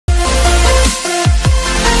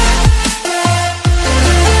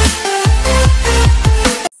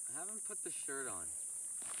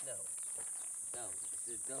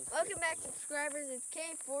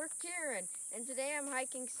Kiran, and today I'm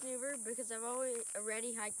hiking Sneeuberg because I've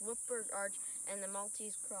already hiked Sneeuberg Arch and the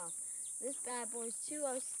Maltese Cross. This bad boy is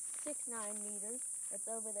 2069 meters. It's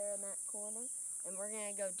over there in that corner, and we're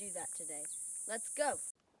going to go do that today. Let's go!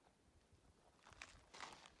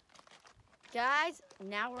 Guys,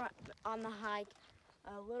 now we're on the hike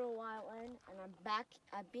a little while in, and I'm back.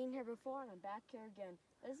 I've been here before, and I'm back here again.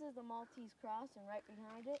 This is the Maltese Cross, and right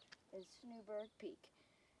behind it is Sneeuberg Peak.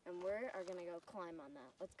 And we are going to go climb on that.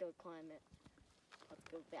 Let's go climb it. Let's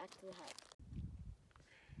go back to the hike.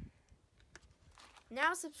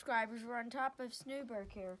 Now, subscribers, we're on top of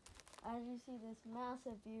Sneeuberg here. As you see this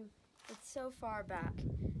massive view, it's so far back.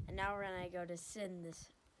 And now we're going to go descend this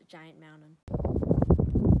giant mountain.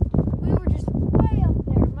 We were just way up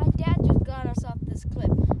there. My dad just got us off this cliff.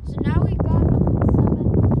 So now we've got up to the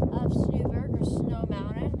summit of Sneeuberg, or Snow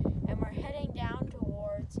Mountain, and we're heading down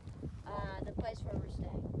towards the place where we're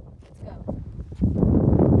staying. Let's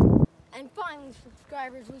go. And finally,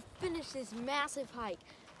 subscribers, we finished this massive hike.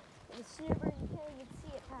 In Sneeuberg, you can't even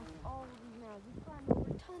see it past all of these mountains. We climbed over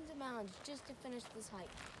tons of mountains just to finish this hike.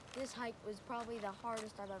 This hike was probably the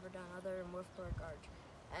hardest I've ever done, other than Sneeuberg Arch.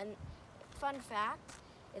 And fun fact,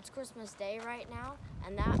 it's Christmas Day right now,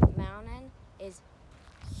 and that mountain is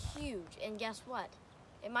huge. And guess what?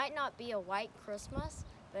 It might not be a white Christmas,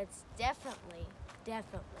 but it's definitely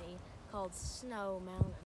called Snow Mountain.